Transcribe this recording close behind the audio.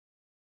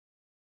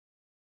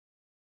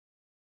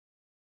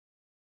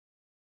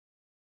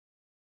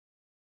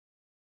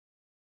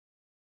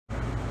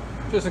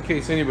Just in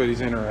case anybody's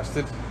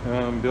interested,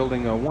 I'm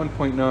building a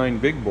 1.9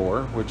 big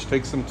bore, which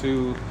takes them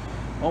to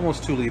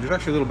almost 2 liters,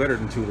 actually a little better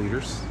than 2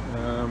 liters.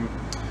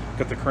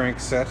 Got the crank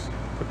set,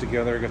 put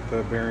together, got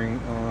the bearing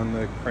on,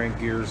 the crank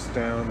gears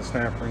down, the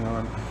snap ring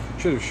on.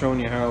 Should have shown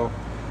you how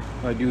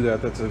I do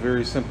that. That's a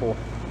very simple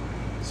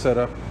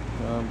setup.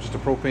 Just a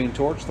propane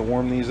torch to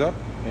warm these up,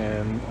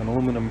 and an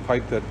aluminum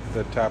pipe that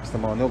taps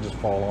them on. They'll just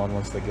fall on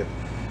once they get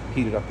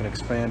heated up and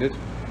expanded.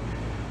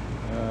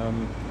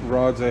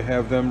 Rods, I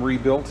have them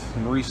rebuilt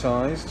and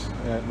resized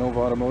at Nova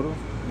Automotive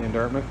in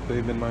Dartmouth.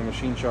 They've been my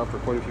machine shop for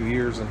quite a few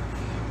years, and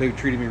they've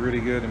treated me really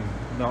good, and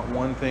not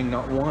one thing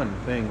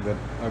that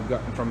I've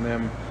gotten from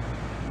them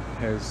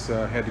has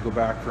had to go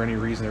back for any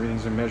reason.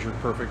 Everything's been measured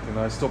perfect, and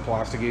I still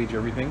plastic gauge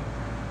everything,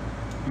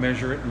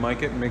 measure it and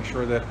mic it, and make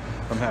sure that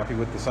I'm happy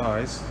with the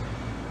size.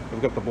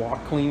 I've got the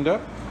block cleaned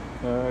up.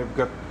 I've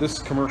got this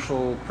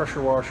commercial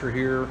pressure washer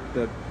here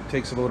that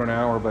takes about an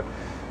hour, but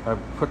I've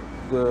put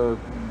the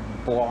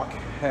block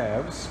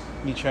halves.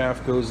 Each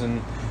half goes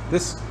in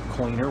this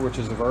cleaner, which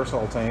is the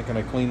Varsol tank, and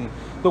I clean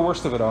the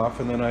worst of it off,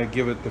 and then I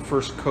give it the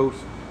first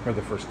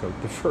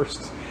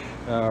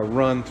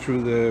run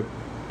through the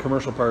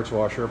commercial parts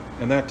washer,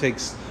 and that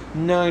takes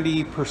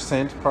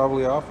 90%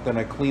 probably off. Then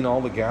I clean all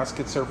the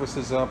gasket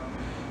surfaces up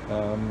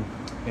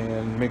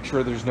and make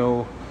sure there's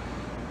no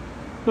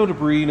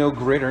debris, no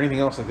grit or anything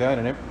else like that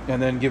in it,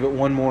 and then give it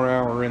one more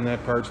hour in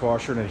that parts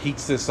washer, and it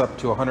heats this up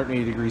to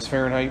 180 degrees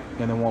Fahrenheit,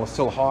 and then while it's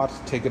still hot,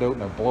 take it out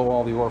and I blow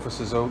all the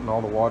orifices out, and all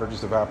the water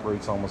just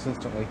evaporates almost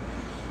instantly,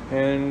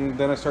 and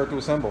then I start to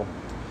assemble.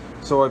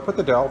 So I put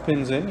the dowel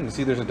pins in. You can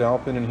see there's a dowel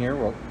pin in here.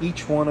 Well,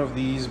 each one of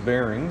these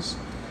bearings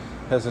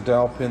has a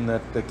dowel pin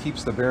that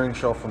keeps the bearing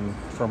shell from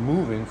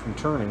moving, from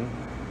turning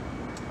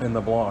in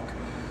the block.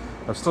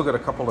 I've still got a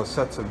couple of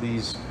sets of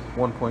these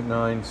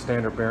 1.9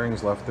 standard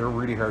bearings left. They're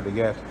really hard to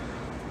get.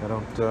 I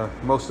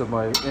don't. Most of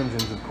my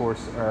engines, of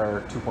course,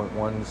 are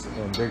 2.1s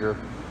and bigger.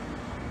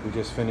 We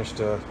just finished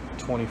a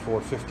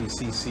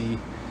 2450cc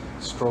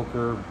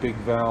stroker, big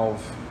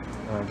valve.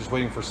 Just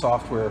waiting for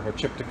software, a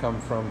chip to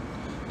come from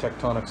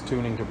Tectonics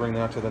Tuning to bring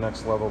that to the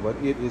next level. But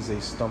it is a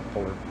stump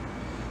puller,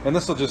 and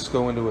this will just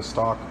go into a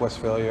stock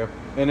Westphalia,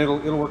 and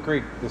it'll work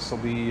great. This will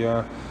be.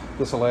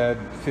 This will add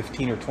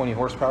 15 or 20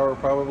 horsepower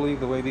probably,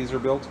 the way these are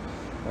built.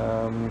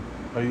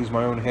 I use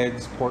my own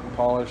heads, port and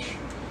polish,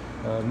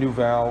 new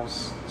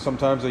valves.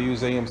 Sometimes I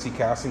use AMC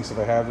castings if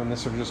I have them.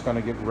 This are just going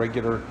to get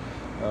regular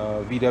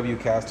VW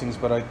castings,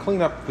 but I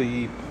clean up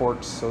the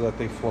ports so that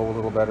they flow a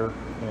little better.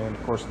 And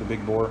of course the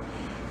big bore,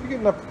 you're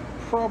getting up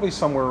probably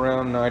somewhere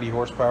around 90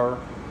 horsepower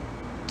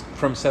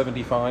from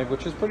 75,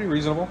 which is pretty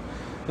reasonable.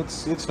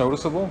 It's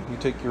noticeable. You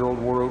take your old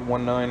Warroad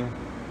 1.9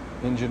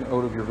 engine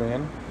out of your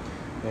van,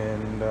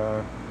 and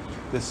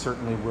this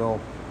certainly will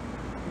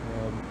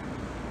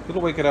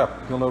it'll wake it up.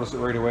 You'll notice it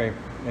right away,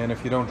 and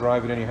if you don't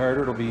drive it any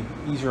harder, it'll be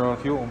easier on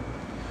fuel.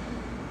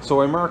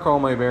 So I mark all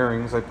my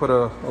bearings. I put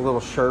a little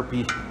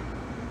Sharpie,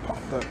 pop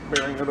that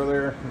bearing out of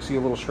there. You see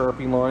a little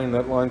Sharpie line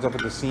that lines up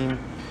at the seam,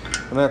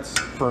 and that's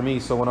for me,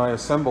 so when I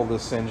assemble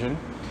this engine,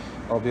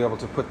 I'll be able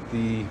to put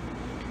the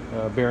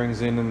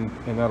bearings in,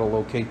 and that'll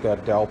locate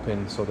that dowel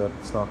pin so that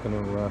it's not going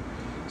to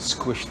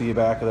squish the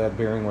back of that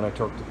bearing when I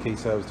torque the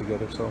case halves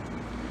together. So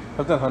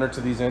I've done hundreds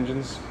of these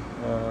engines.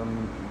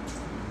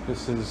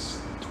 This is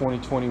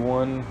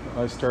 2021.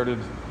 I started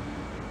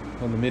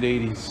in the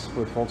mid-80s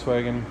with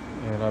Volkswagen,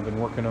 and I've been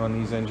working on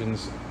these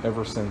engines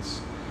ever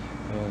since,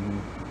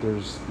 and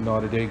there's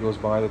not a day goes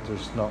by that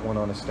there's not one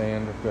on a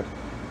stand. I've got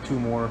 2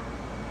 more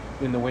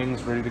in the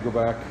wings ready to go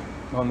back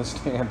on the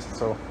stand.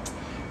 So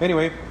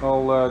anyway,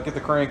 I'll get the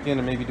crank in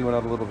and maybe do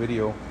another little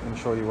video and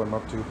show you what I'm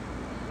up to.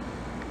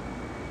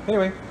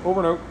 Anyway,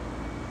 over and out.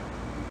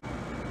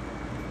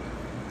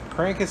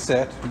 Crank is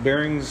set. The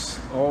bearings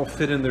all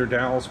fit in their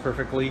dowels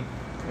perfectly.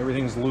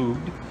 Everything's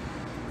lubed,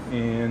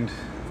 and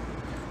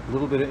a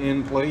little bit of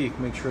in play. You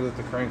can make sure that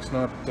the crank's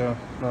not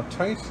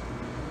tight.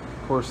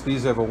 Of course,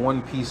 these have a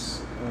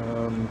one-piece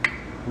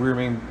rear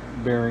main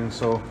bearing,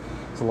 so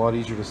it's a lot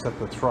easier to set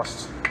the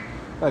thrust.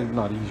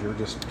 Not easier,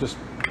 just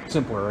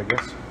simpler, I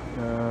guess.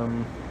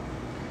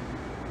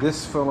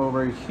 This fellow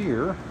right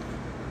here,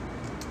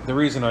 the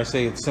reason I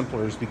say it's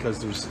simpler is because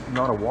there's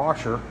not a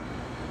washer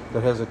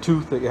that has a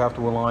tooth that you have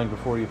to align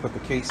before you put the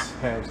case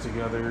halves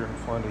together. And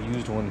find a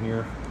used one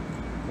here.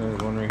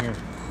 There's one right here.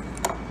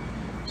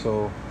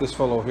 So this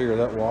fellow here,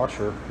 that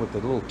washer with the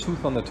little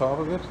tooth on the top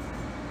of it,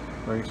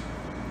 right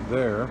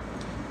there,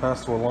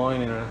 has to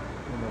align in a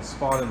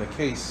spot in the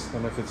case,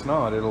 and if it's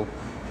not, it'll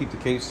keep the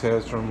case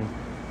halves from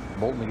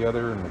bolting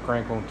together, and the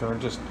crank won't turn.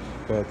 Just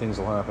bad things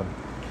will happen.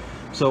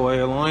 So I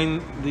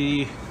align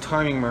the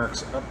timing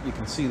marks up. You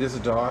can see this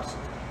dot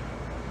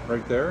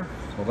right there.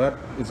 So that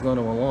is going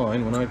to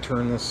align when I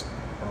turn this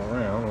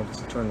around.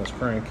 Let's turn this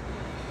crank.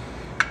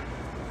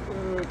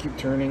 Keep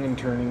turning and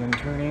turning and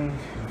turning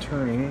and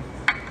turning,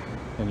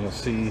 and you'll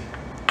see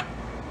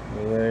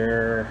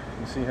there.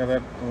 You see how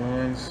that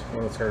aligns?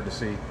 Well, it's hard to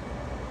see.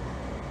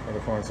 Got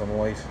to find some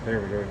light.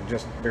 There we go. You can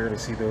just barely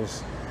see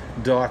those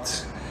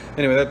dots.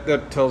 Anyway,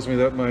 that tells me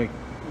that my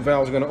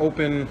valve's going to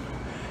open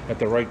at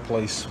the right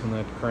place when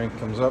that crank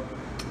comes up.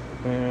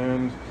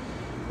 And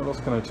what else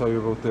can I tell you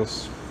about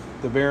this?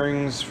 The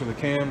bearings for the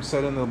cam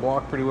set into the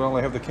block pretty well.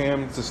 I have the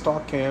cam, it's a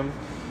stock cam.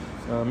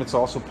 It's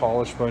also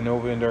polished by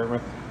Nova in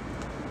Dartmouth,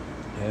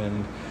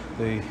 and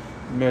they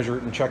measure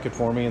it and check it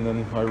for me, and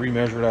then I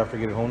remeasure it after I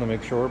get it home to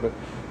make sure. But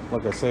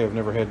like I say, I've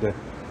never had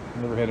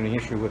any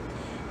issue with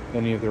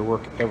any of their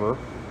work ever.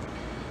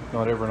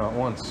 Not ever, not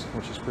once,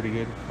 which is pretty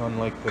good.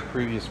 Unlike the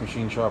previous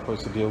machine shop I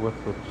used to deal with,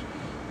 which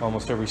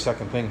almost every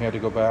second thing had to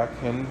go back.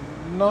 And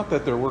not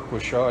that their work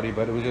was shoddy,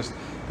 but it was just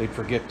they'd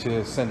forget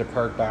to send a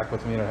part back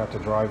with me, and I'd have to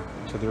drive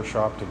to their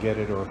shop to get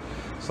it, or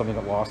something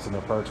got lost in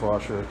their parts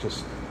washer. It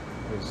just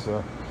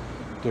was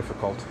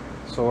difficult.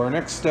 So our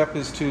next step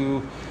is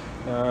to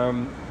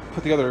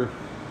put the other,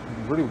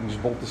 really we can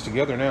just bolt this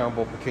together now,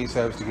 bolt the case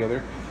halves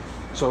together.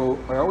 So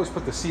I always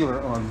put the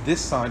sealer on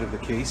this side of the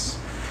case.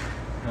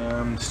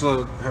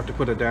 Still have to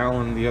put a dowel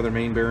on the other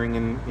main bearing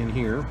in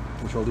here,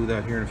 which I'll do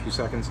that here in a few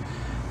seconds.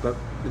 But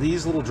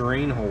these little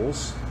drain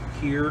holes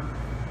here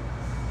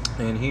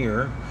and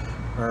here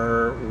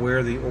are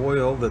where the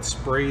oil that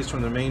sprays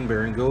from the main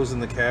bearing goes in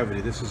the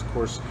cavity. This is of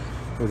course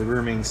where the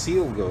rear main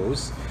seal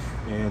goes,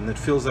 and it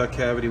fills that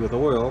cavity with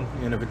oil.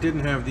 And if it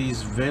didn't have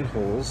these vent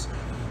holes,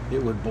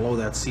 it would blow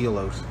that seal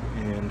out.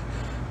 And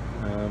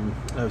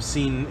I've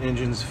seen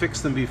engines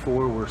fix them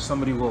before where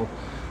somebody will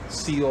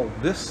seal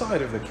this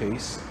side of the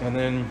case, and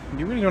then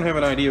you really don't have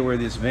an idea where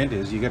this vent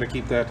is. You got to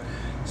keep that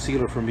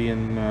sealer from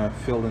being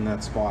filled in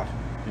that spot,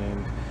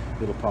 and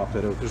it'll pop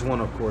that out. There's one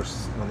of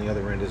course on the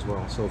other end as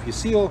well. So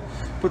if you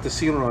put the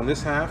sealer on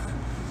this half,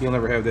 you'll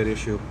never have that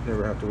issue,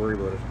 never have to worry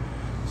about it.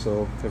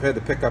 So I've had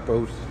the pickup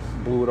out,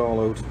 blew it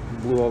all out,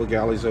 blew all the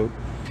galleys out,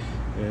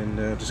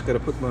 and just got to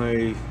put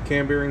my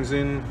cam bearings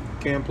in,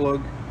 cam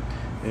plug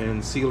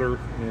and sealer,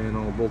 and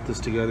I'll bolt this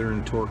together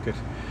and torque it,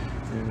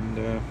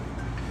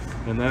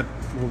 and that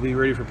will be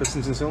ready for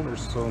pistons and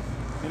cylinders. So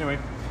anyway,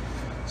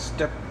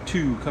 step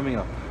 2 coming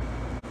up.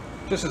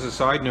 Just as a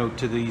side note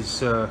to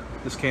these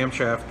this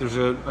camshaft, there's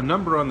a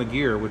number on the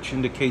gear which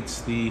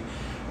indicates the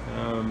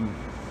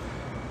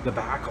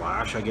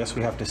backlash, I guess,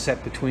 we have to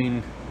set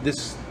between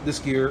this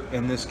gear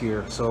and this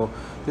gear. So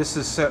this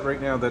is set right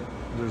now that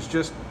there's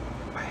just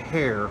a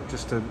hair,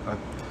 just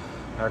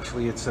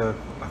actually it's a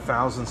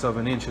thousandth of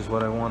an inch is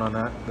what I want on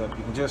that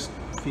you can just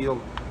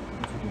feel,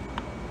 if you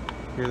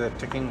can hear that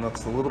ticking,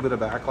 that's a little bit of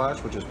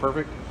backlash, which is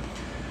perfect.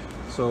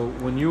 So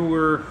when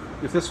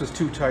if this was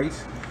too tight,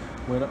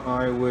 when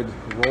I would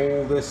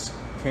roll this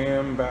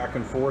cam back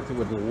and forth, it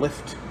would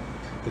lift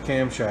the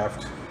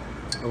camshaft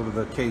out of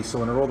the case. So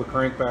when I roll the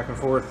crank back and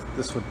forth,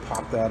 this would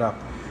pop that up,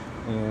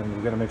 and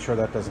we've got to make sure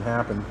that doesn't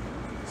happen.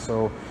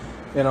 So,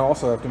 and I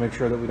also have to make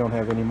sure that we don't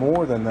have any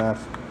more than that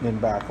in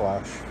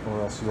backlash,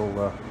 or else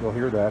you'll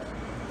hear that.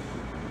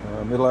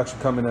 It'll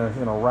actually come in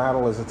a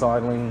rattle as it's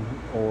idling,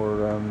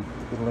 or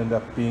it'll end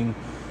up being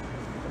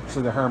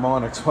actually the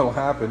harmonics. What'll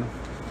happen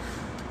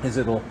is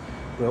the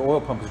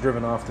oil pump is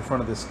driven off the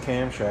front of this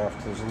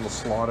camshaft. There's a little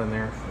slot in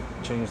there.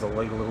 Change the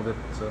light a little bit.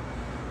 So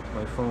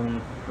my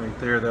phone right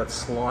there, that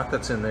slot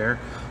that's in there,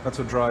 that's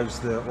what drives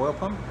the oil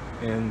pump,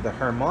 and the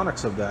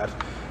harmonics of that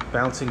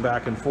bouncing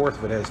back and forth,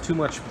 if it has too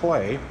much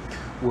play,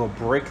 will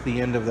break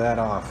the end of that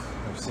off.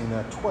 I've seen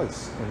that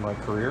twice in my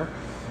career,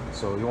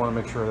 so you want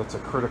to make sure that's a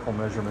critical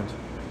measurement.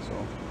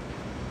 So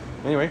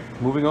anyway,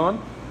 moving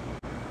on.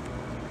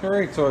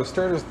 Alright, so I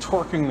started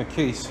torquing the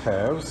case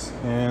halves,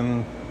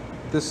 and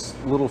this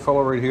little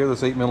fellow right here,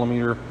 this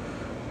 8mm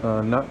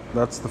nut,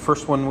 that's the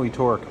first one we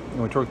torque,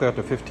 and we torque that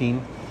to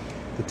 15.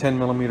 The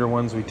 10mm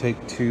ones we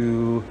take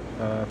to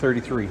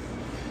 33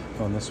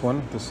 on this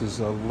one. This is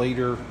a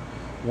later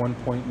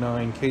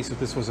 1.9 case. If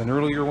this was an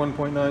earlier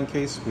 1.9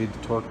 case, we'd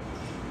torque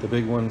the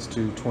big ones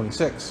to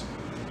 26.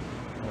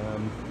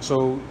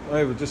 So I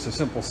have just a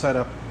simple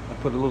setup. I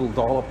put a little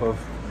dollop of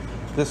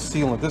this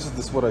sealant. This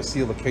is what I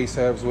seal the case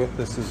halves with.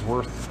 This is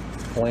Worth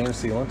flame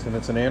sealant, and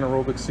it's an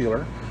anaerobic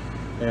sealer.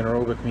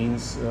 Anaerobic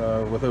means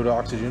without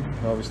oxygen,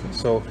 obviously.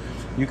 So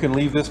you can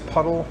leave this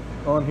puddle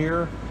on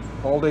here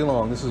all day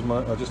long. This is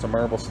just a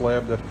marble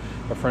slab that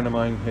a friend of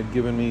mine had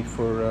given me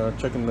for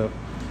checking the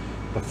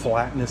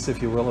flatness,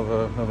 if you will,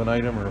 of an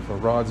item, or if a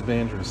rod's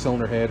bent or a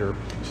cylinder head, or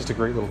just a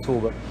great little tool.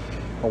 But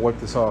I'll wipe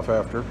this off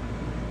after,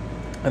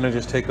 and I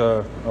just take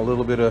a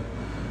little bit of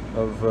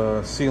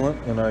sealant,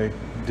 and I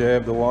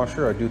dab the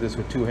washer. I do this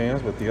with 2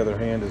 hands, but the other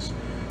hand is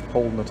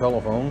holding the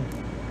telephone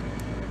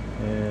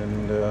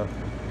and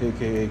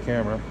aka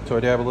camera. So I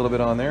dab a little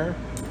bit on there,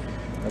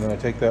 and then I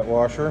take that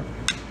washer.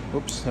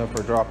 Oops,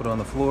 after I drop it on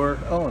the floor.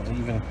 Oh, it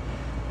even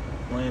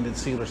landed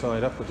sealer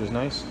side up, which is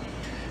nice.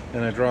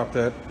 And I drop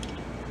that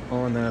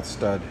on that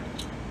stud.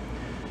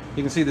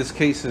 You can see this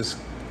case is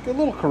a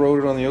little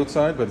corroded on the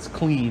outside, but it's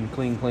clean,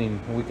 clean,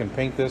 clean. And we can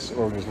paint this,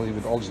 or just leave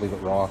it. I'll just leave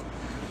it raw.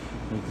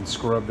 You can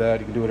scrub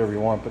that. You can do whatever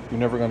you want, but you're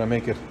never going to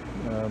make it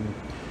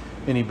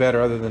any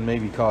better, other than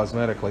maybe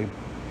cosmetically.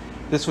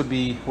 This would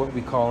be what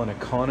we call an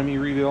economy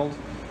rebuild.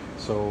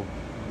 So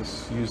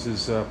this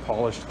uses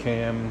polished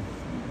cam,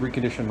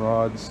 reconditioned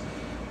rods,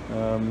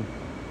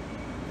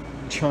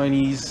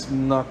 Chinese.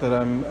 Not that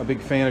I'm a big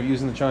fan of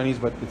using the Chinese,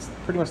 but it's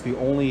pretty much the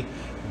only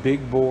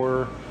big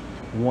bore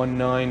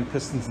 1.9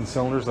 pistons and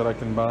cylinders that I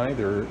can buy.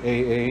 They're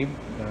AA.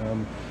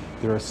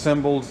 They're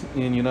assembled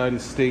in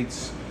United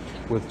States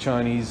with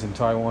Chinese and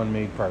Taiwan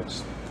made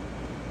parts.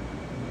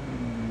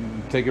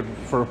 Take it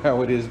for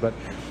how it is, but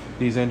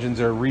these engines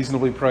are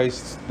reasonably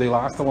priced. They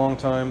last a long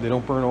time. They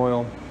don't burn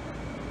oil,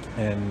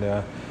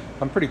 and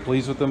I'm pretty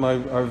pleased with them.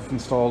 I've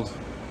installed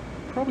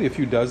probably a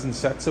few dozen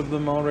sets of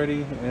them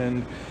already.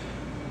 And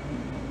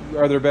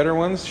are there better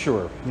ones?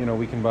 Sure. You know,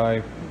 we can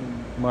buy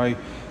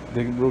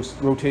the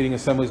rotating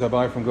assemblies I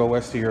buy from Go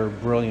Westy are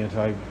brilliant.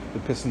 The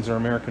pistons are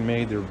American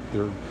made.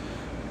 They're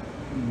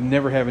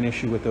never have an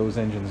issue with those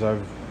engines.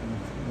 I've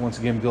once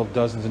again built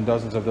dozens and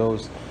dozens of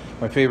those.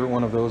 My favorite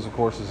one of those, of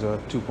course, is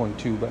a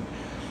 2.2, but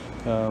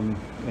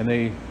and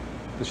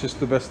it's just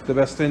the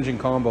best engine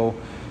combo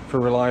for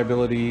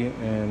reliability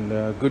and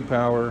good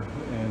power.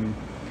 And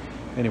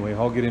anyway,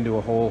 I'll get into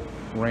a whole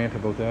rant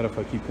about that if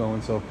I keep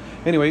going. So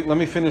anyway, let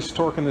me finish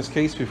torquing this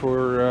case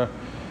before it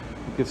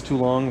gets too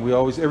long.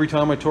 Every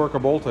time I torque a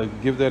bolt, I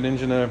give that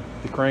engine the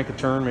crank a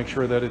turn, make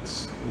sure that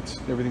it's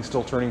everything's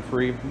still turning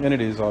free, and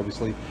it is,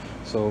 obviously.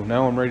 So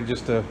now I'm ready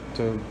just to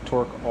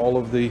torque all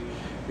of the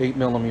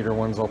 8mm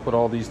ones. I'll put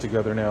all these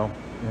together now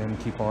and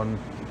keep on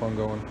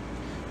going.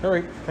 All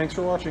right, thanks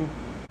for watching.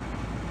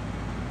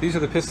 These are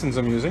the pistons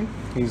I'm using.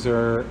 These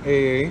are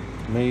AA,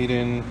 made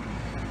in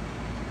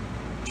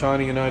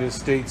China, United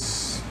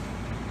States,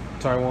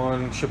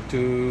 Taiwan, shipped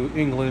to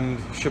England,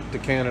 shipped to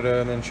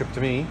Canada, and then shipped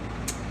to me.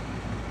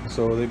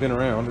 So they've been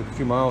around. A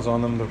few miles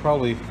on them. They've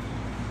probably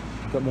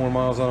got more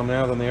miles on them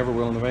now than they ever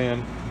will in the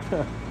van.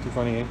 Too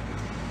funny, eh?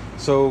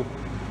 So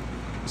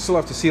still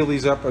have to seal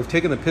these up. I've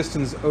taken the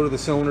pistons out of the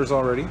cylinders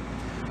already,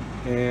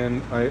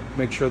 and I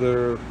make sure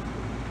their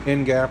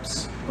end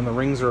gaps on the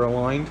rings are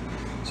aligned.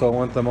 So I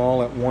want them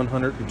all at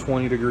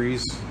 120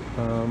 degrees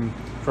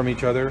from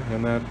each other,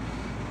 and that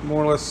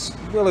more or less,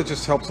 well, it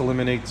just helps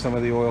eliminate some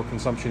of the oil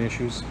consumption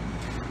issues.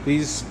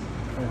 These,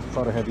 I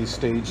thought I had these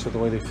staged so the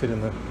way they fit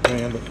in the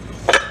van, but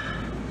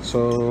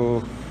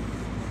so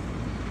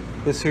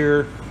this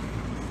here,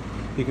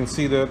 you can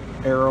see that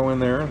arrow in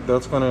there.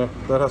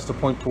 That has to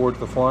point towards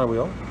the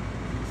flywheel.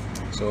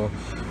 So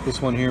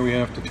this one here we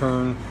have to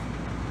turn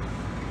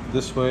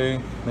this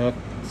way. That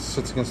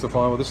sits against the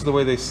flywheel. This is the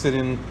way they sit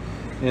in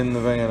the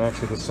van.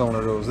 Actually, the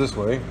cylinder goes this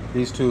way.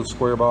 These two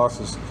square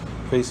bosses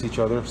face each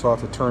other, so I'll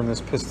have to turn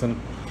this piston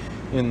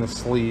in the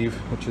sleeve,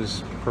 which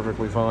is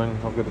perfectly fine.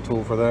 I'll get a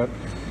tool for that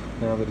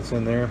now that it's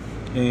in there.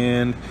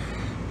 And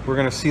we're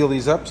going to seal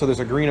these up. So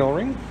there's a green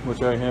O-ring,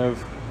 which I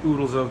have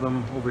oodles of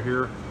them over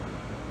here.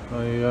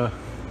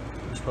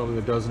 There's probably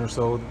a dozen or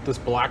so. This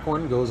black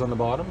one goes on the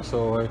bottom,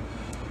 so I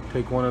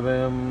take one of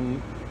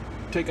them,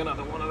 take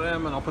another one of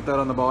them, and I'll put that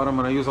on the bottom.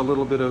 And I use a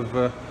little bit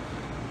of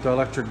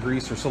dielectric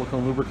grease or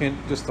silicone lubricant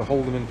just to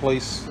hold them in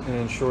place and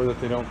ensure that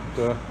they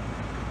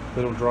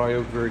don't dry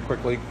out very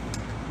quickly.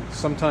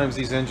 Sometimes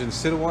these engines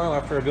sit a while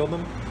after I build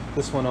them.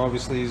 This one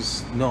obviously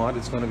is not.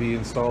 It's going to be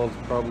installed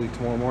probably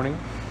tomorrow morning,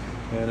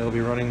 and it'll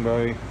be running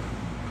by,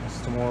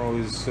 tomorrow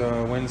is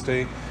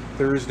Wednesday,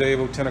 Thursday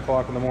about 10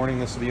 o'clock in the morning.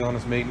 This will be on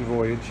its maiden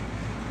voyage.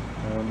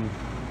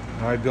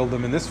 I build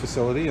them in this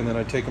facility, and then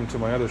I take them to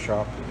my other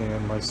shop,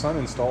 and my son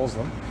installs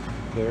them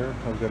there.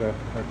 I've got a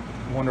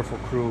wonderful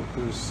crew.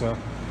 There's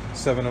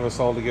 7 of us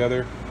all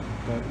together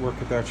that work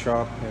at that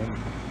shop, and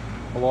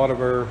a lot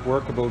of our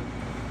work, about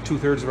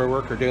 2/3 of our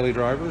work, are daily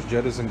drivers,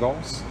 Jettas and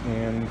Golfs,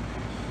 and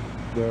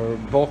the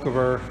bulk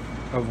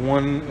of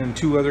 1 and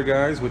 2 other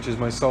guys, which is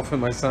myself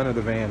and my son, are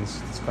the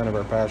vans. It's kind of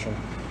our passion.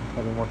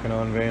 I've been working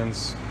on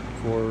vans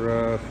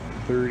for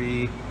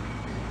 30,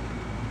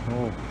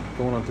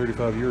 going on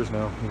 35 years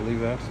now. Can you believe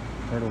that?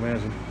 Hard to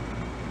imagine.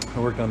 I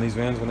worked on these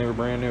vans when they were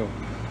brand new.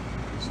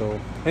 So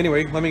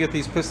anyway, let me get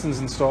these pistons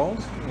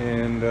installed,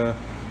 and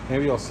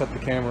maybe I'll set the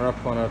camera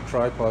up on a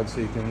tripod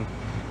so you can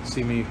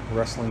see me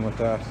wrestling with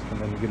that, and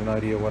then you get an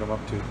idea what I'm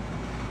up to.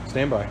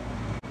 Stand by.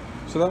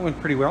 So that went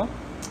pretty well.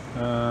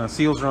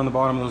 Seals are on the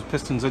bottom of those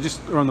pistons.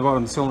 Or on the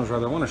bottom of the cylinders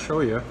rather. I want to show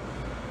you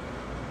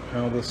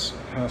how this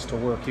has to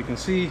work. You can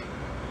see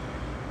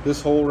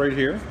this hole right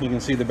here. You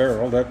can see the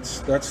barrel. That's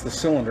the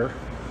cylinder.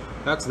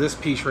 That's this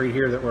piece right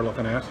here that we're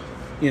looking at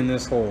in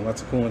this hole.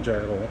 That's a coolant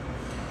jacket hole.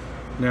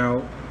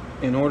 Now,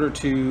 in order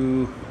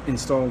to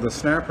install the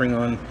snap ring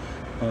on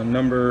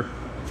number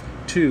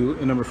 2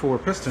 and number 4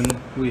 piston,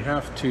 we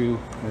have to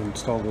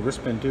install the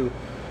wrist pin too.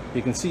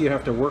 You can see you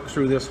have to work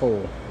through this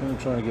hole. I'm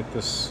trying to get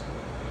this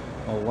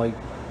light.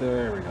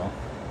 There we go.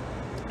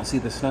 You see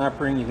the snap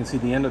ring. You can see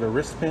the end of the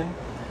wrist pin,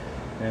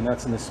 and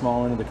that's in the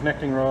small end of the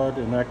connecting rod,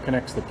 and that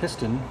connects the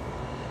piston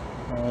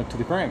to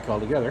the crank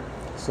altogether.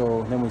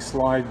 So then we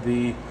slide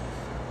the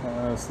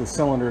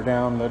cylinder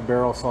down. That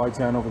barrel slides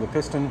down over the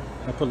piston.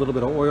 I put a little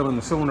bit of oil in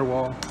the cylinder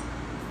wall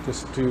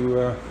just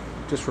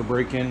for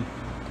break-in.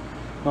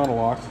 Not a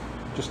lot,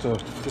 just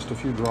a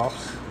few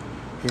drops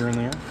here and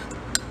there.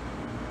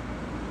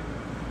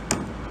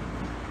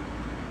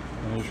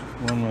 I just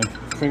run my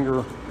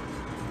finger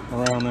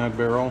around that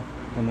barrel,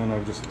 and then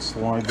I just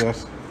slide that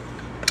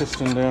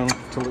piston down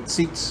till it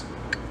seats.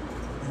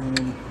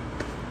 And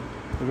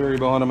the very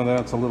bottom of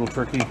that's a little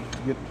tricky to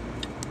get.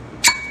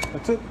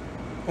 That's it.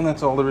 And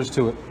that's all there is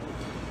to it.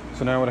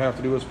 So now what I have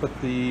to do is put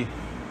the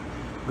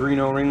green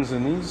O-rings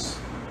in these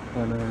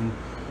and then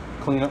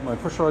clean up my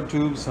pushrod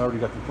tubes. I already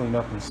got them cleaned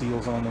up and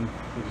seals on them.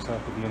 They just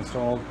have to be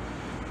installed.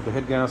 The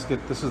head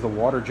gasket, this is the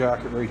water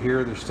jacket right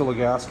here. There's still a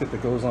gasket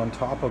that goes on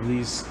top of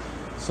these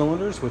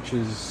cylinders, which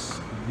is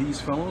these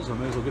fellows. I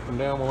may as well get them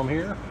down while I'm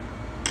here.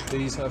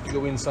 These have to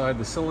go inside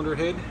the cylinder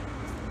head.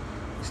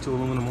 These two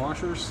aluminum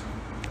washers.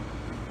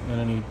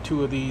 And I need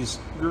 2 of these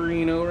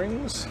green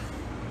O-rings.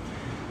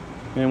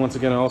 And once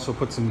again, I also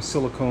put some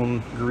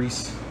silicone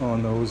grease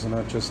on those, and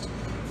that just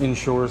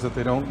ensures that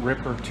they don't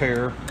rip or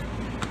tear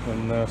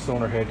when the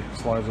cylinder head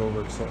slides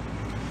over it. So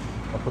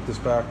I'll put this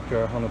back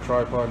on the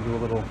tripod and do a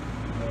little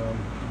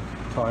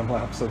time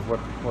lapse of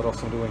what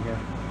else I'm doing here.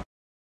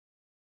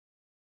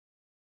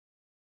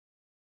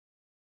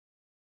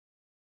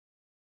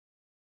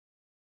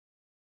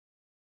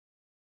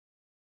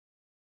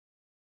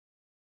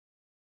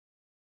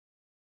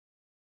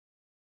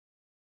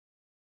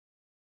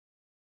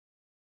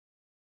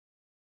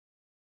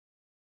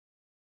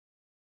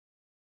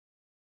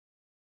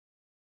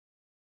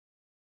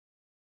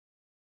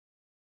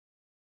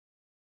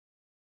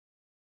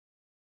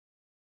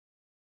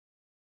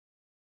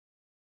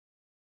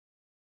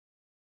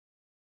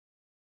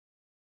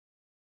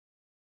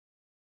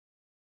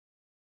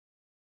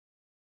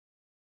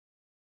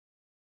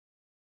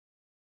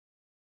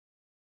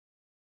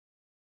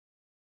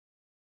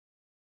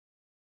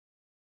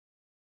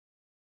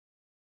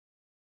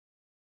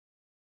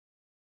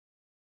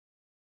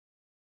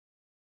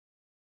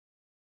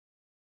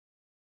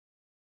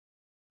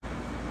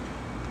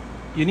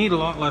 You need a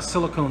lot less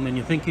silicone than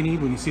you think you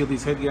need when you seal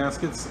these head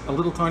gaskets. A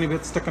little tiny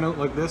bit sticking out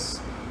like this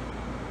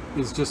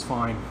is just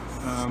fine.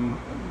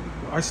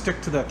 I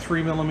stick to that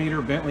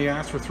 3mm. Bentley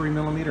asked for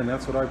 3mm, and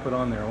that's what I put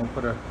on there. I won't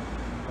put a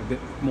bit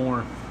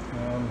more.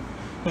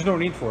 There's no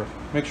need for it.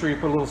 Make sure you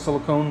put a little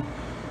silicone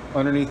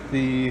underneath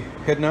the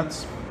head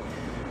nuts.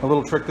 A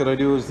little trick that I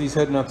do is these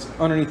head nuts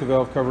underneath the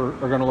valve cover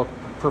are going to look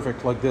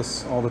perfect like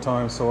this all the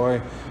time. So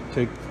I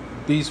take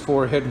these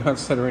 4 head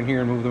nuts that are in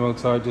here and move them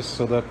outside just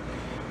so that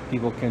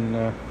people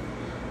can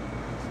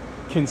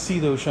see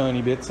those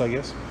shiny bits, I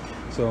guess.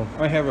 So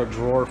I have a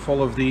drawer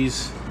full of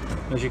these.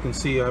 As you can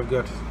see, I've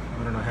got,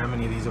 I don't know how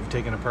many of these I've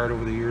taken apart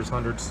over the years,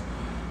 hundreds.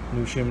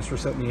 New shims for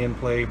setting the end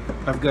play.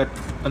 I've got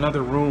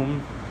another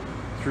room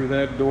through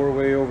that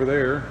doorway over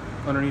there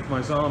underneath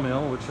my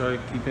sawmill, which I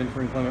keep in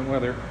for inclement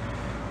weather.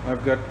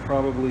 I've got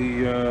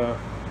probably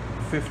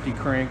 50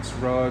 cranks,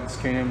 rods,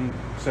 cam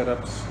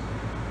setups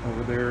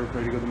over there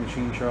ready to go to the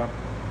machine shop.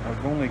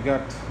 I've only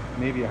got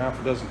maybe a half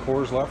a dozen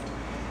cores left.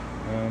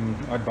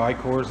 I'd buy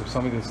cores if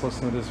somebody that's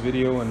listening to this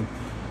video, and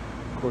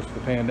of course with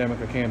the pandemic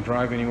I can't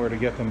drive anywhere to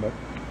get them, but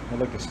I'd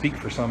like to speak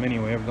for some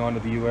anyway. I've gone to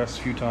the US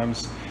a few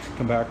times,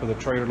 come back with a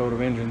trailer load of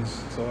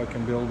engines so I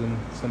can build and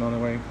send on the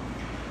way.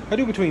 I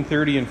do between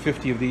 30 and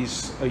 50 of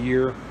these a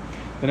year.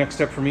 The next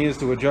step for me is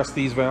to adjust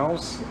these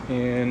valves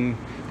and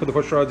put the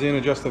push rods in,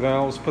 adjust the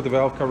valves, put the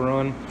valve cover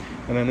on,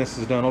 and then this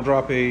is done. I'll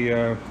drop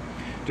a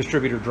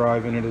distributor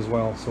drive in it as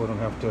well, so I don't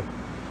have to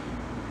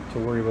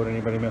worry about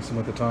anybody messing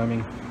with the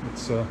timing.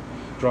 It's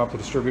drop the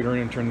distributor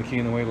in and turn the key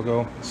and away it'll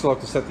go. Still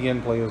have to set the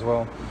end play as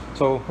well.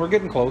 So we're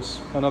getting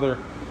close. Another,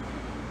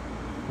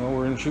 well,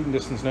 we're in shooting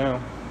distance now.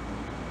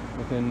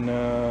 Within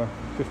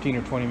 15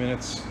 or 20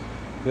 minutes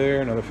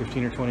there, another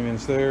 15 or 20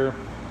 minutes there.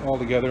 All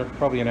together,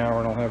 probably an hour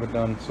and I'll have it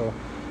done. So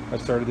I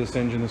started this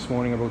engine this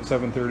morning about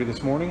 7:30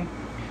 this morning.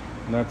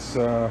 And that's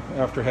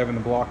after having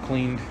the block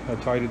cleaned. I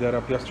tidied that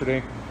up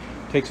yesterday.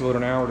 Takes about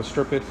an hour to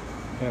strip it,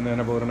 and then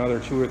about another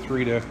 2 or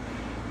 3 to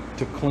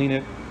clean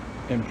it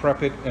and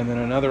prep it, and then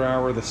another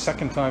hour the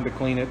second time to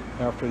clean it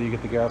after you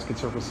get the gasket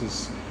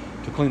surfaces,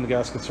 to clean the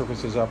gasket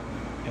surfaces up.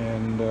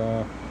 And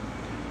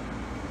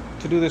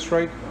to do this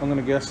right, I'm going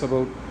to guess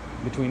about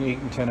between 8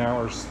 and 10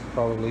 hours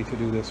probably to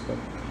do this, but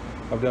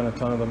I've done a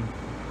ton of them.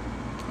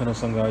 I know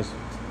some guys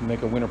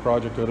make a winter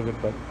project out of it,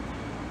 but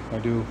I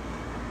do.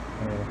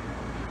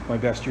 My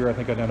best year, I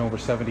think I've done over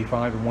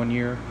 75 in 1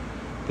 year.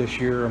 This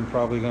year I'm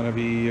probably going to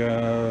be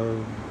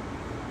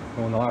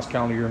well, in the last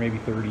calendar year maybe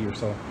 30 or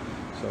so.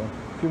 So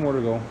a few more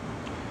to go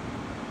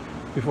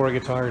before I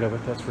get tired of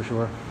it, that's for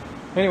sure.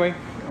 Anyway,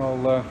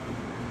 I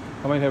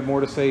might have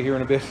more to say here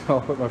in a bit.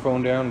 I'll put my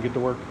phone down and get to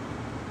work.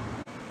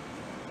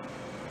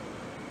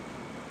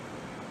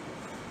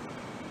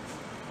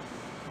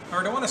 All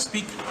right, I want to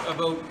speak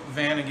about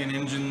Vanagon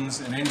engines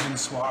and engine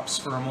swaps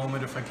for a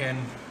moment if I can.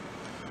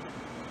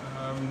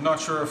 I'm not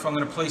sure if I'm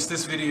going to place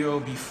this video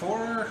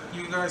before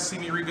you guys see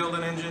me rebuild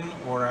an engine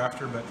or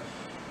after, but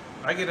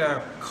I get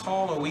a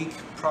call a week,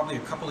 probably a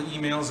couple of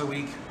emails a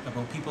week,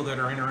 about people that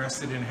are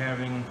interested in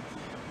having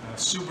a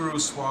Subaru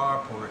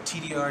swap or a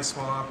TDI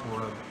swap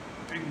or a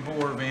big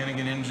bore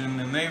Vanagon engine,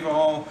 and they've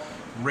all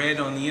read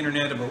on the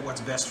internet about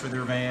what's best for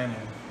their van,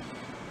 and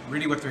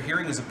really what they're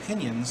hearing is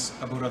opinions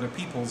about other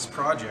people's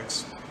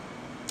projects.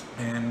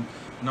 And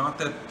not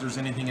that there's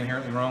anything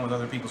inherently wrong with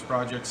other people's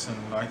projects,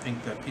 and I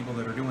think that people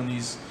that are doing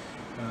these,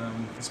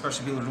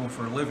 especially people that are doing it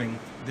for a living,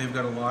 they've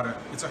got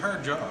it's a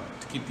hard job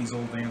to keep these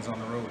old vans on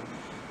the road,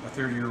 a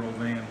 30-year-old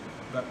van.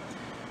 But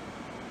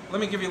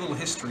let me give you a little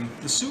history.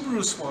 The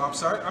Subaru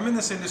swaps, I'm in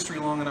this industry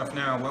long enough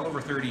now, well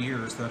over 30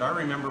 years, that I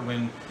remember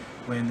when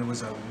there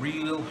was a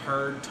real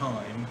hard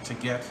time to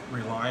get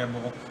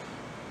reliable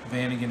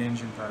Vanagon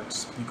engine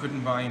parts. You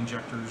couldn't buy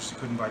injectors, you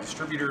couldn't buy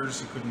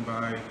distributors, you couldn't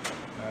buy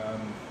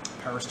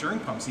power steering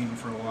pumps even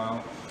for a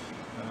while.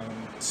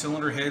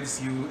 Cylinder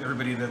heads,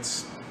 everybody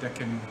that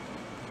can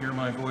hear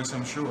my voice,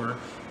 I'm sure,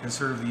 has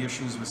heard of the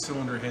issues with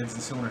cylinder heads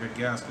and cylinder head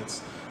gaskets,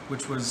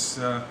 which was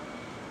a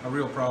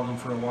real problem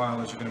for a while,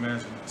 as you can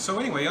imagine. So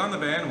anyway, on the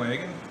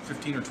bandwagon,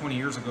 15 or 20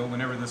 years ago,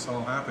 whenever this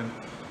all happened,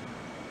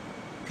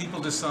 people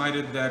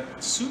decided that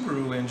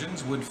Subaru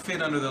engines would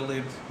fit under the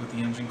lid with the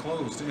engine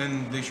closed,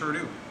 and they sure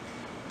do.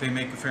 They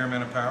make a fair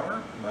amount of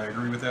power. I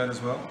agree with that as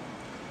well.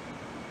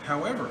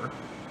 However,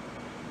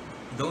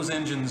 those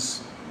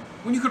engines,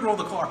 when you could roll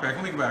the clock back,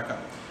 let me back up.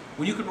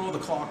 When you could roll the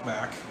clock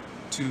back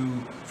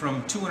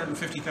from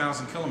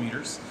 250,000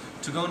 kilometers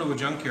to go into a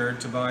junkyard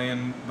to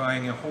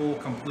buying a whole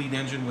complete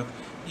engine with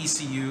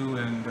ECU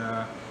and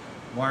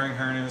wiring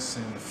harness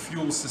and a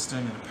fuel system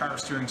and a power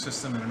steering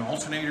system and an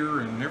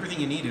alternator and everything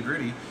you needed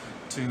really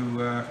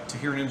to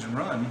hear an engine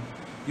run,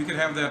 you could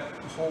have that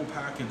whole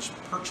package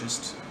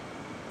purchased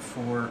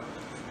for,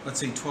 let's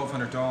say,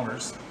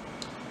 $1,200,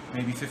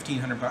 maybe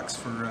 $1,500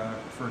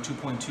 for a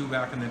 2.2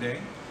 back in the day,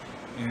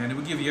 and it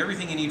would give you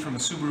everything you need from a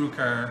Subaru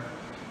car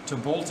to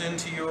bolt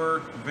into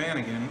your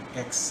Vanagon,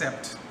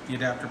 except the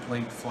adapter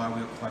plate,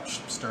 flywheel, clutch,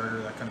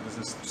 starter, that kind of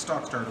business.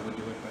 Stock starter would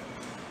do it, but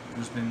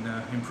there's been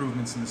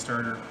improvements in the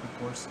starter, of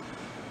course.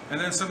 And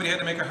then somebody had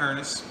to make a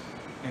harness,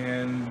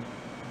 and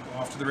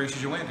off to the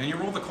races you went. And you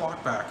rolled the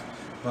clock back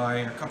by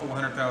a couple of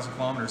 100,000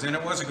 kilometers, and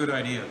it was a good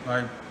idea.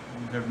 I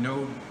have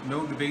no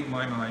debate in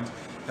my mind.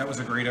 That was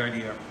a great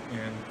idea,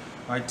 and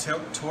I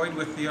toyed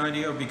with the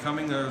idea of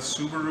becoming a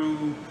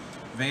Subaru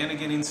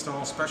Vanagon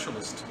install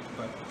specialist,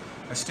 but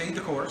I stayed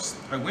the course.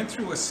 I went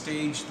through a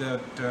stage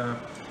that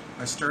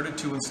I started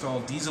to install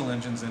diesel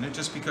engines in it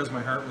just because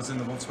my heart was in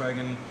the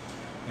Volkswagen,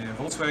 and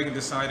Volkswagen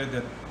decided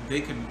that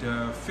they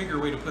could figure a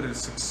way to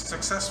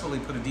successfully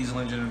put a diesel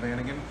engine in a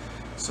Vanagon,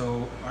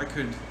 so I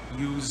could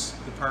use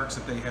the parts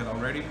that they had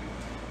already.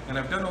 And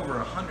I've done over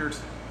 100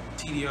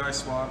 TDI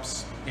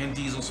swaps and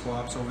diesel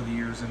swaps over the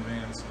years in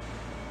vans,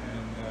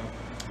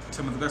 and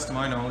to the best of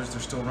my knowledge, they're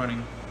still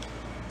running.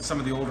 Some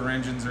of the older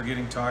engines are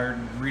getting tired,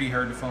 really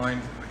hard to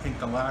find. I think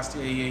the last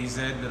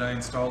AAZ that I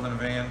installed in a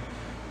van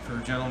for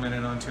a gentleman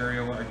in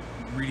Ontario, I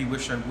really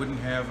wish I wouldn't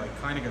have. I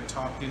kind of got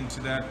talked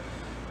into that,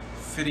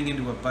 fitting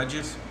into a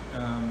budget.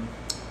 I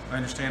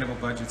understand about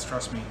budgets,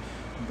 trust me,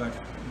 but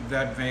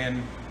that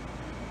van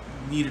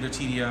needed a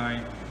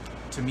TDI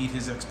to meet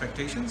his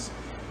expectations,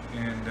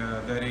 and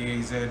that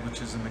AAZ,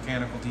 which is a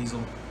mechanical diesel,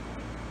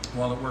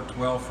 while it worked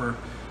well for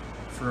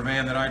a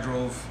van that I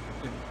drove,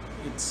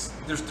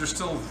 they're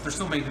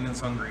still maintenance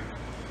hungry.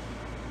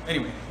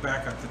 Anyway,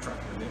 back up the truck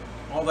a bit.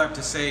 All that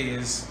to say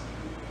is,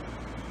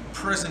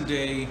 present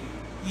day,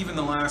 even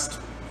the last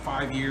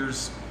 5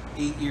 years,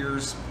 8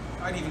 years,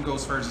 I'd even go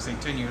as far as to say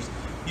 10 years,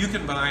 you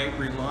can buy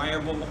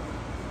reliable,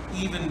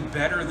 even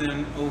better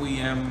than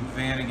OEM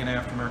Vanagon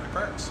aftermarket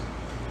parts.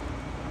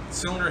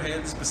 Cylinder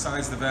heads,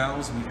 besides the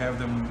valves, we have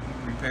them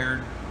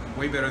repaired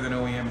way better than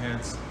OEM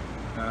heads.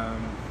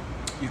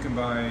 You can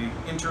buy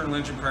internal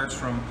engine parts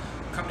from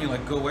a company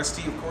like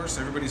GoST, of course.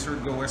 Everybody's heard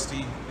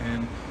GoST,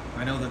 and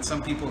I know that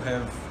some people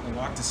have a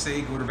lot to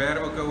say, good or bad,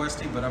 about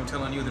GoST, but I'm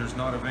telling you, there's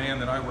not a van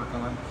that I work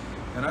on.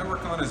 And I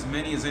work on as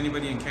many as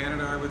anybody in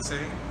Canada, I would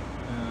say.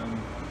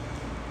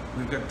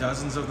 We've got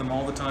dozens of them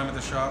all the time at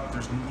the shop.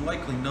 There's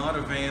likely not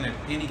a van at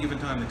any given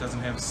time that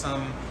doesn't have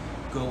some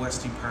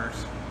GoST part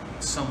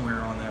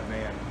somewhere on that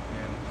van.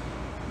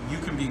 And you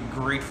can be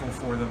grateful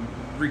for them,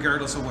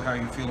 regardless of how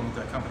you feel about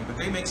that company. But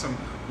they make some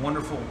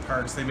wonderful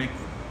parts. They make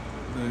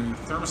the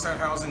thermostat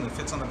housing that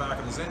fits on the back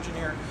of this engine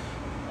here,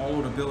 all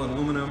out of billet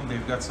aluminum.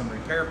 They've got some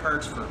repair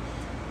parts for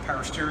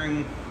power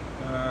steering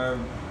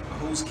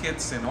hose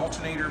kits and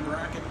alternator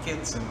bracket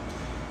kits, and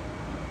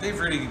they've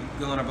really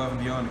gone above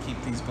and beyond to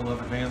keep these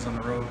beloved vans on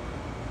the road.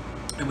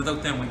 And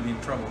without them, we'd be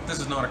in trouble. This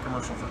is not a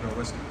commercial for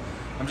GoST.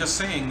 I'm just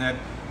saying that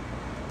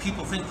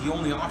people think the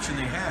only option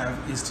they have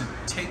is to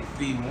take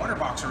the water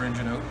boxer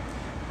engine out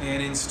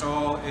and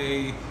install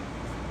a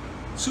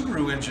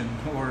Subaru engine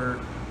or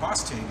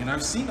Bostag. And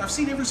I've seen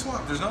every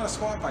swap. There's not a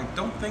swap I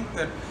don't think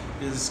that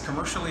is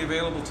commercially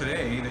available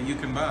today that you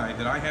can buy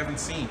that I haven't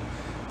seen.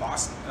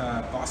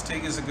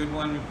 Bostag is a good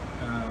one.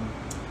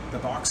 The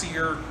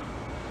Boxier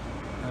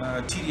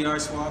TDI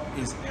swap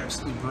is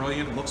absolutely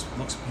brilliant. It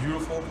looks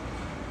beautiful.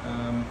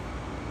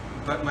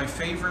 But my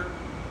favorite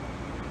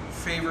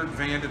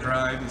van to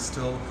drive is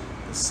still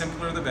the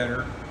simpler the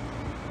better.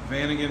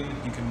 Vanagon,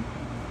 you can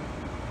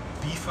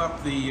beef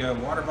up the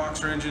water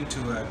boxer engine to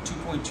a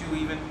 2.2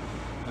 even,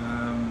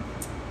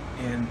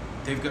 and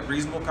they've got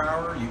reasonable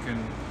power.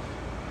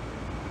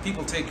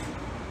 People take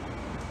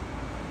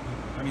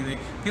I mean,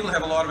 people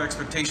have a lot of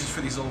expectations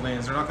for these old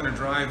vans. They're not going to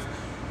drive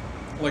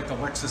like the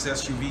Lexus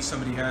SUV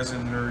somebody has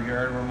in their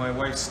yard, or my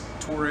wife's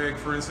Touareg,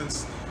 for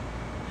instance.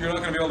 You're not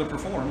going to be able to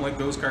perform like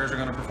those cars are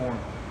going to perform.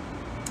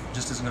 It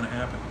just isn't going to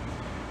happen.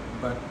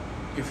 But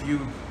if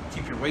you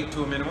keep your weight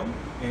to a minimum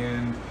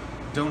and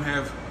don't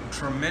have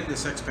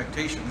tremendous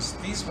expectations,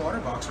 these water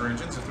boxer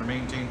engines, if they're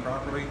maintained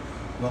properly,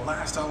 will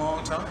last a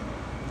long time.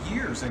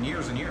 Years and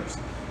years and years.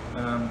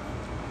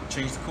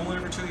 Change the coolant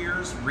every 2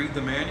 years, read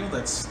the manual,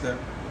 that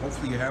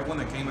hopefully you have one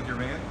that came with your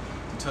van,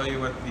 to tell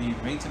you what the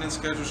maintenance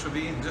schedule should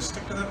be, and just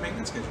stick to that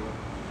maintenance schedule.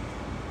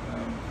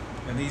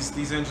 And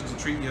these engines will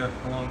treat you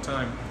a long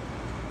time.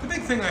 The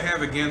big thing I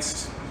have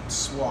against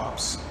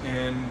swaps,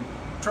 and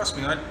trust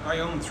me, I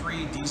own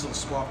 3 diesel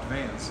swapped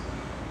vans,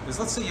 is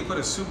let's say you put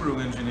a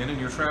Subaru engine in and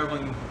you're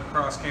traveling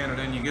across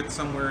Canada and you get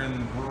somewhere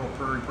in rural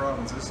prairie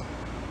provinces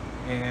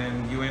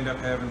and you end up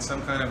having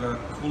some kind of a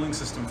cooling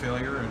system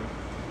failure, and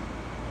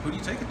who do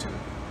you take it to?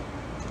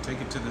 You take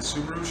it to the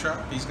Subaru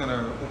shop. He's going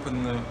to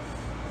open the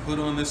hood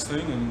on this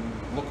thing and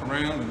look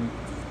around and,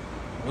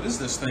 what is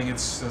this thing?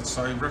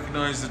 I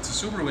recognize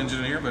it's a Subaru engine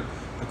in here, but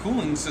the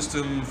cooling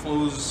system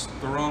flows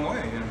the wrong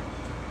way. And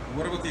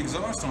what about the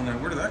exhaust on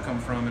that? Where did that come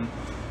from? And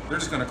they're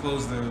just going to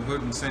close the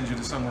hood and send you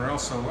to somewhere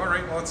else. So, all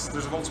right, well,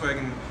 there's a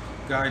Volkswagen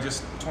guy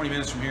just 20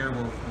 minutes from here.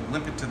 We'll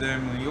limp it to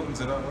them, and he opens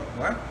it up.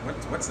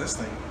 What's this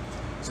thing?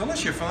 So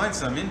unless you find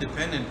some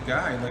independent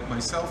guy like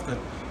myself that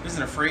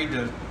isn't afraid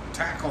to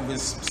tackle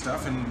this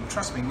stuff, and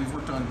trust me, we've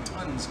worked on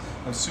tons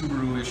of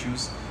Subaru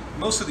issues.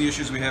 Most of the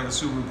issues we have with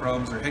Subaru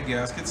problems are head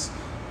gaskets,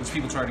 which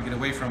people try to get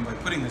away from by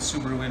putting the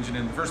Subaru engine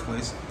in the first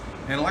place,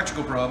 and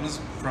electrical problems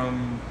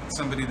from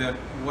somebody that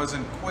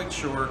wasn't quite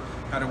sure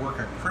how to work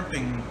a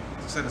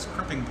set of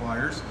crimping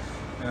pliers.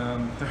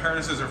 The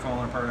harnesses are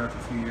falling apart after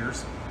a few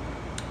years.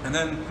 And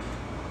then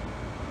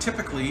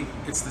typically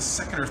it's the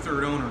second or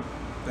third owner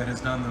that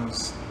has done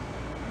those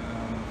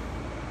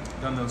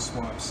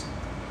swaps.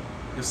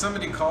 If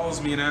somebody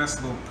calls me and asks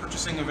about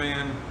purchasing a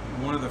van,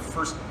 one of the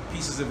first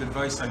pieces of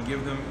advice I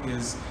give them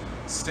is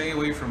stay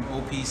away from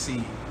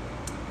OPC.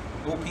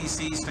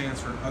 OPC stands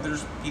for other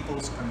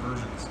people's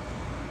conversions.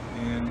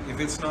 And if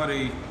it's not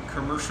a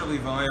commercially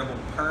viable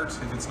part,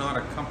 if it's not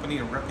a company,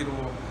 a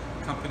reputable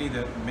company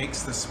that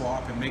makes the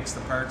swap and makes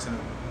the parts and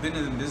have been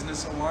in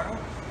business a while,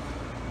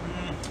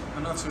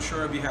 I'm not so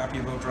sure I'd be happy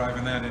about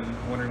driving that and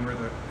wondering where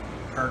the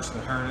parts,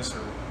 the harness,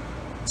 or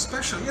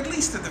especially, at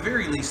least at the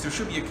very least, there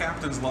should be a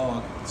captain's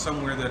log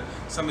somewhere that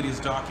somebody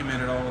has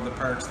documented all of the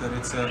parts, that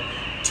it's a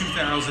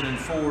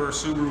 2004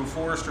 Subaru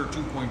Forester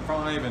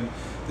 2.5, and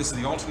this is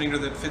the alternator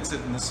that fits it,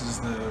 and this is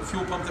the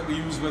fuel pump that we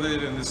use with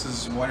it, and this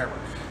is whatever.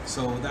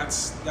 So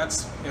that's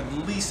at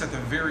least, at the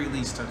very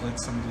least, I'd like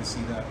somebody to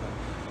see that. But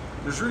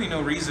there's really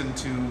no reason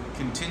to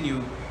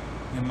continue,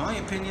 in my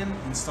opinion,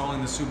 installing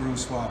the Subaru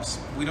swaps.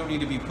 We don't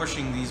need to be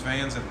pushing these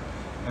vans at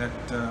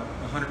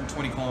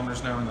 120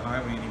 kilometers an hour on the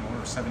highway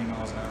anymore, or 70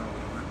 miles an hour or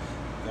whatever.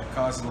 That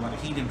causes a lot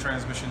of heat in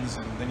transmissions,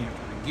 and then you have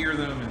to re-gear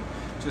them, and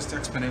just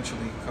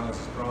exponentially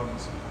causes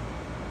problems.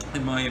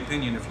 In my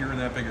opinion, if you're in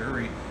that big a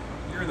hurry,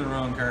 you're in the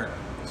wrong car.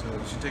 So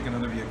you should take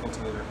another vehicle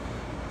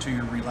to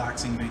your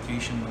relaxing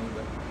vacation mode,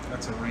 but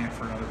that's a rant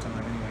for another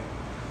time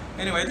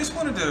anyway. I just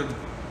wanted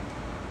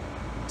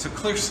to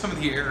clear some of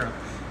the air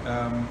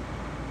up.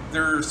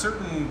 There are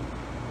certain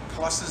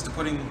pluses to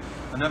putting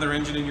another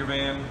engine in your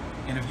van,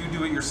 and if you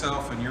do it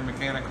yourself and you're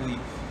mechanically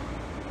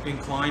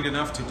inclined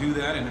enough to do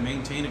that and to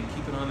maintain it and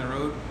keep it on the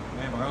road,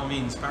 man, by all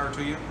means, power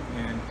to you.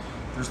 And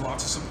there's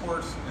lots of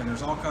support, and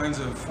there's all kinds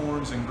of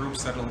forums and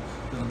groups that'll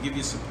give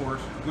you support,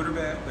 good or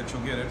bad, that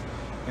you'll get it.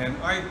 And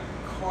I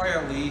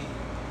quietly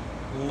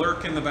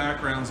lurk in the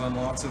backgrounds on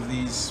lots of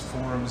these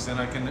forums, and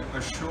I can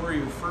assure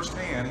you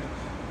firsthand,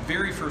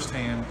 very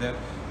firsthand, that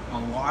a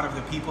lot of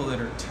the people that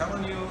are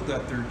telling you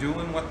that they're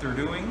doing what they're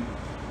doing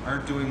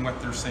aren't doing what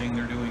they're saying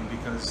they're doing,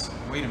 because,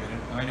 wait a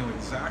minute, I know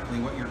exactly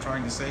what you're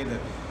trying to say,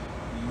 that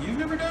you've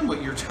never done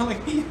what you're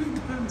telling me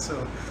you've done.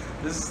 So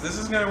this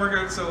is going to work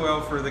out so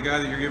well for the guy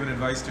that you're giving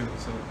advice to.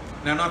 So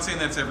now, I'm not saying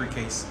that's every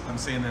case. I'm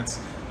saying that's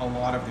a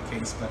lot of the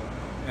case,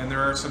 and there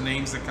are some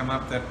names that come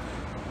up that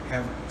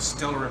have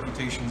stellar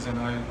reputations, and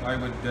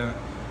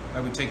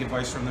I would take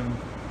advice from them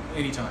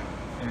anytime,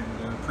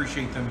 and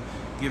appreciate them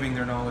giving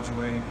their knowledge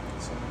away.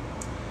 So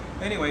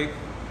anyway,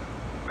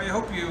 I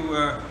hope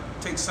you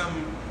take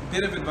some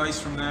bit of advice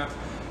from that.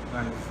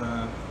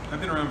 I've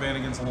been around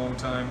vanagons a long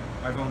time.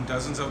 I've owned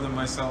dozens of them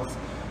myself.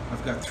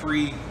 I've got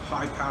 3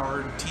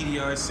 high-powered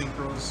TDI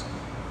synchros,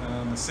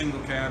 a single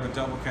cab, a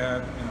double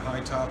cab, and a high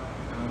top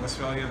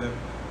Westphalia, that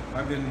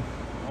I've been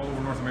all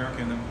over North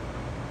America in them.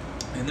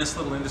 And this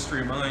little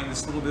industry of mine,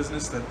 this little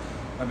business that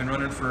I've been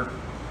running for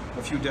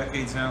a few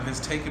decades now, has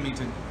taken me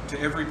to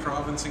every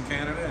province in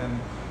Canada,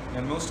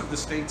 and most of the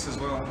states as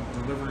well,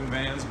 delivering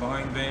vans,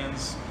 buying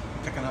vans,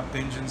 picking up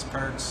engines,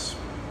 parts.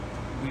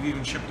 We've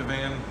even shipped a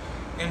van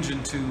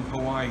engine to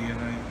Hawaii, and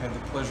I had the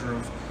pleasure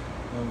of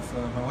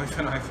my wife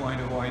and I flying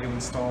to Hawaii to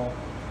install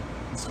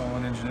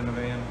an engine in a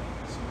van.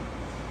 So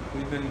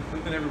we've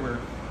been everywhere,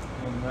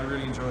 and I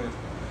really enjoy it.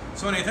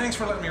 So anyway, thanks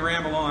for letting me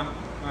ramble on.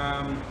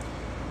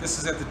 This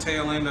is at the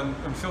tail end.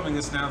 I'm filming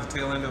this now at the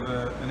tail end of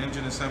an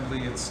engine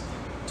assembly. It's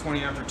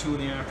 20 after 2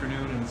 in the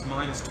afternoon, and it's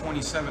minus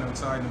 27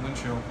 outside in the wind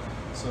chill.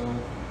 So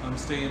I'm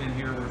staying in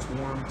here where it's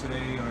warm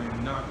today.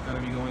 I'm not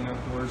going to be going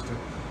outdoors to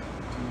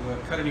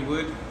cut any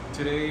wood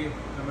today.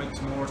 I might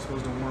tomorrow.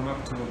 Supposed to warm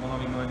up to a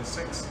balmy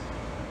 -6.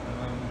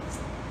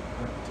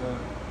 But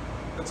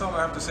that's all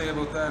I have to say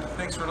about that.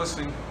 Thanks for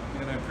listening,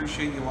 and I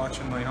appreciate you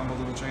watching my humble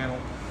little channel.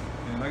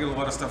 And I got a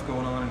lot of stuff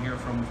going on in here,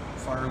 from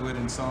firewood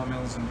and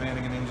sawmills and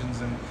vanagon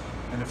engines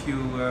and a few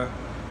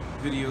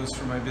videos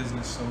for my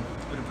business. So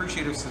I'd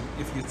appreciate it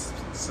if you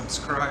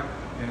subscribe,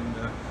 and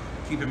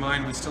keep in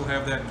mind we still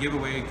have that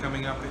giveaway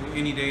coming up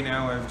any day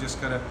now. I've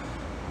just got to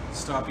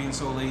stop being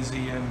so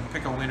lazy and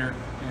pick a winner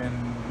and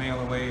mail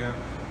away a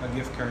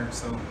gift card.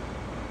 So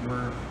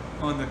we're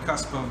on the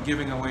cusp of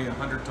giving away a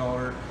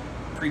 $100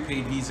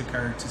 prepaid Visa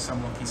card to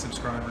some lucky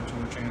subscriber to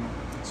our channel.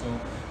 So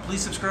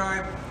please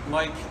subscribe,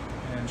 like,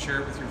 and share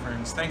it with your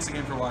friends. Thanks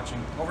again for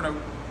watching. Over and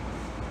out.